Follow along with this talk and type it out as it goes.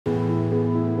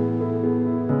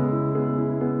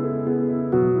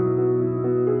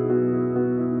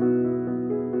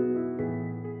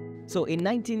So in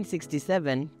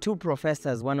 1967, two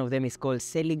professors, one of them is called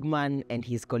Seligman and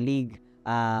his colleague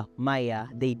Meyer,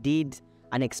 they did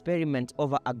an experiment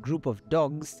over a group of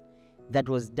dogs that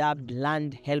was dubbed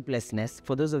learned helplessness.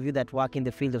 For those of you that work in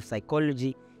the field of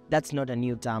psychology, that's not a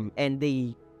new term. And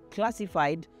they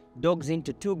classified dogs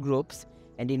into two groups,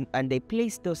 and they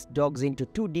placed those dogs into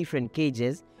two different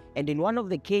cages. And in one of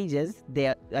the cages,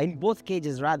 in both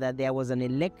cages there was an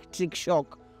electric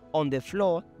shock on the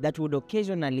floor that would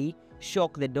occasionally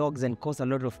shock the dogs and cause a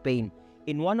lot of pain.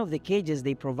 In one of the cages,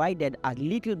 they provided a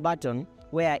little button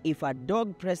where if a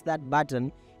dog pressed that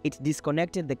button, it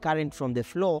disconnected the current from the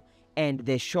floor and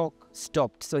the shock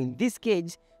stopped. So in this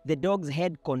cage, the dogs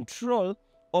had control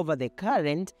over the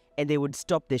current and they would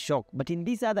stop the shock. But in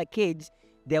this other cage,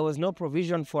 there was no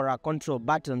provision for a control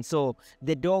button. So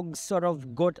the dogs sort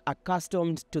of got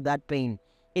accustomed to that pain.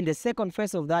 In the second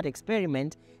phase of that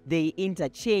experiment, they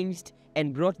interchanged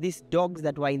and brought these dogs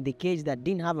that were in the cage that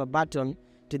didn't have a button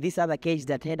to this other cage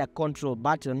that had a control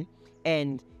button.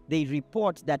 And they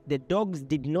report that the dogs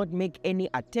did not make any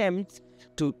attempts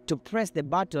to press the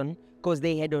button because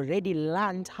they had already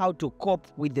learned how to cope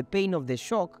with the pain of the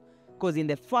shock, because in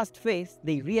the first phase,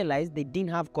 they realized they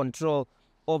didn't have control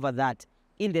over that.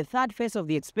 In the third phase of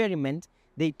the experiment,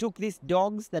 they took these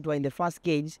dogs that were in the first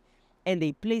cage and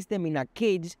they placed them in a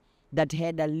cage that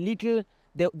had a little,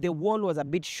 the wall was a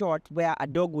bit short where a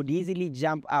dog would easily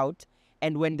jump out.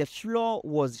 And when the floor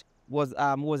was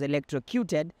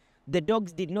electrocuted, the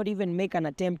dogs did not even make an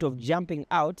attempt of jumping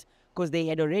out because they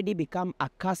had already become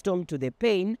accustomed to the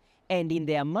pain, and in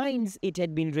their minds it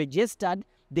had been registered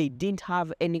they didn't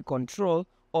have any control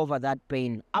over that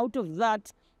pain. Out of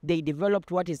that, they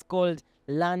developed what is called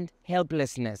learned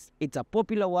helplessness. It's a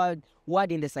popular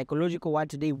word in the psychological world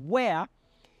today, where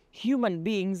human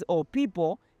beings or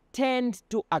people tend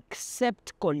to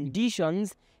accept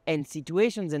conditions and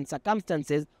situations and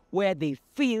circumstances where they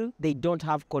feel they don't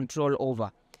have control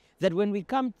over. That when we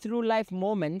come through life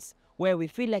moments where we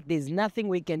feel like there's nothing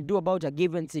we can do about a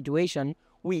given situation,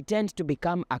 we tend to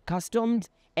become accustomed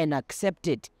and accept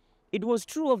it. It was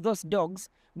true of those dogs,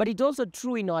 but it's also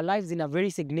true in our lives in a very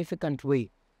significant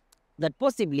way. That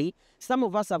possibly some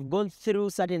of us have gone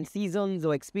through certain seasons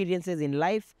or experiences in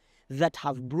life that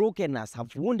have broken us,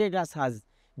 have wounded us, has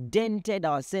dented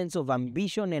our sense of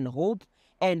ambition and hope,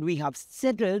 and we have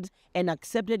settled and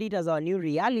accepted it as our new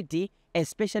reality,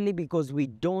 especially because we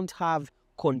don't have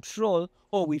control,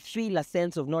 or we feel a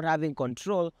sense of not having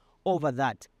control over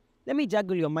that. Let me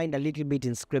juggle your mind a little bit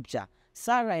in scripture.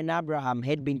 Sarah and Abraham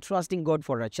had been trusting God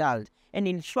for a child, and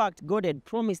in fact, God had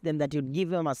promised them that He would give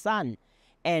them a son.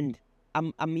 And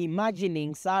I'm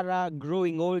imagining Sarah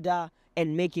growing older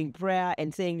and making prayer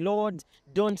and saying, Lord,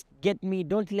 don't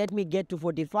let me get to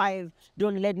 45,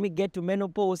 don't let me get to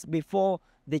menopause before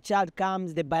the child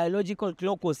comes. The biological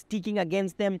clock was ticking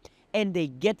against them, and they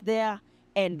get there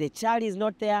and the child is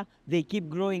not there. They keep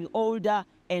growing older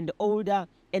and older,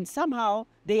 and somehow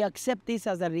they accept this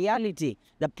as a reality,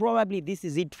 that probably this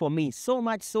is it for me. So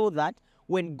much so that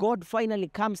when God finally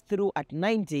comes through at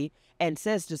 90 and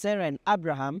says to Sarah and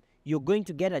Abraham, you're going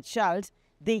to get a child,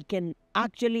 they can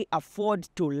actually afford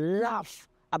to laugh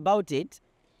about it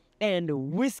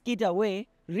and whisk it away.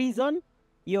 Reason?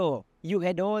 You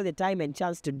had all the time and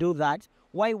chance to do that.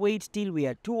 Why wait till we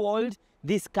are too old?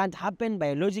 This can't happen.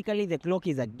 Biologically, the clock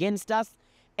is against us.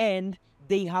 And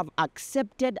they have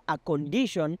accepted a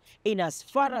condition in as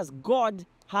far as God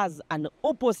has an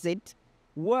opposite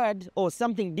word or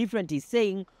something different He's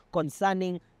saying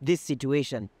concerning this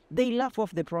situation. They laugh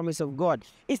off the promise of God.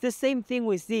 It's the same thing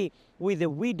we see with the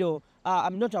widow.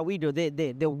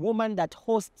 The woman that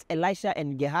hosts Elisha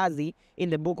and Gehazi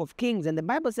in the book of Kings. And the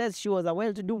Bible says she was a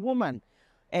well-to-do woman.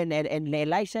 And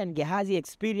Elisha and Gehazi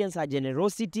experience her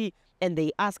generosity, and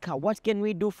they ask her, what can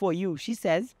we do for you? She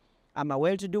says, I'm a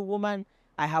well-to-do woman.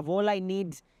 I have all I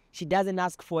need. She doesn't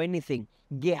ask for anything.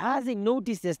 Gehazi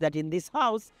notices that in this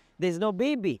house, there's no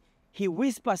baby. He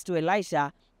whispers to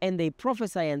Elisha, and they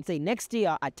prophesy and say, next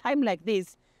year, at a time like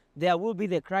this, there will be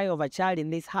the cry of a child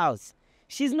in this house.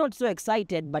 She's not so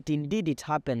excited, but indeed it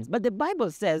happens. But the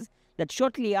Bible says that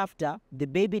shortly after, the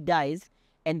baby dies,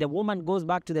 and the woman goes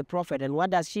back to the prophet. And what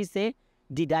does she say?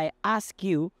 Did I ask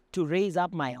you to raise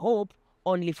up my hope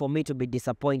only for me to be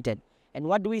disappointed? And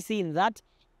what do we see in that?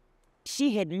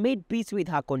 She had made peace with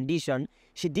her condition.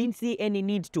 She didn't see any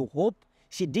need to hope.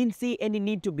 She didn't see any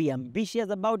need to be ambitious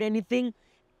about anything,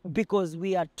 because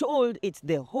we are told it's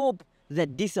the hope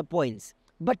that disappoints.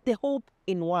 But the hope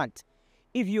in what?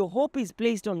 If your hope is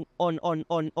placed on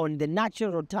the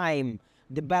natural time,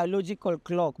 the biological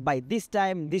clock, by this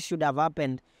time this should have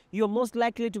happened, you're most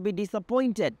likely to be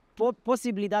disappointed.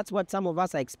 Possibly that's what some of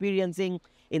us are experiencing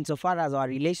insofar as our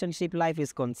relationship life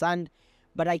is concerned.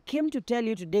 But I came to tell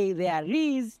you today there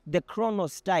is the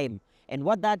chronos time. And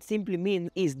what that simply means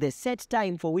is the set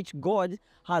time for which God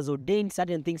has ordained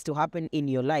certain things to happen in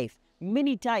your life.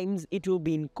 Many times it will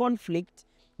be in conflict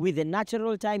with the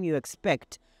natural time you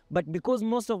expect. But because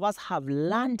most of us have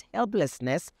learned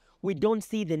helplessness, we don't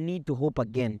see the need to hope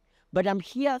again. But I'm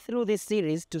here through this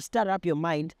series to stir up your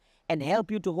mind and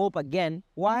help you to hope again.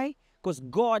 Why? Because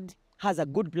God has a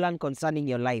good plan concerning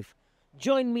your life.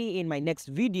 Join me in my next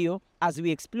video as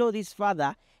we explore this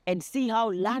further and see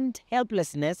how learned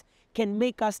helplessness can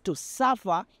make us to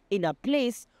suffer in a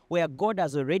place where God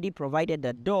has already provided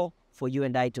a door for you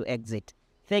and I to exit.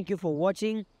 Thank you for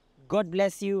watching. God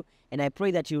bless you, and I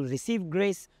pray that you'll receive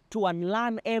grace to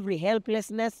unlearn every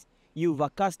helplessness you've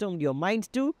accustomed your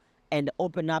mind to and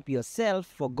open up yourself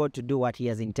for God to do what He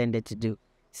has intended to do.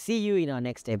 See you in our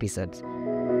next episode.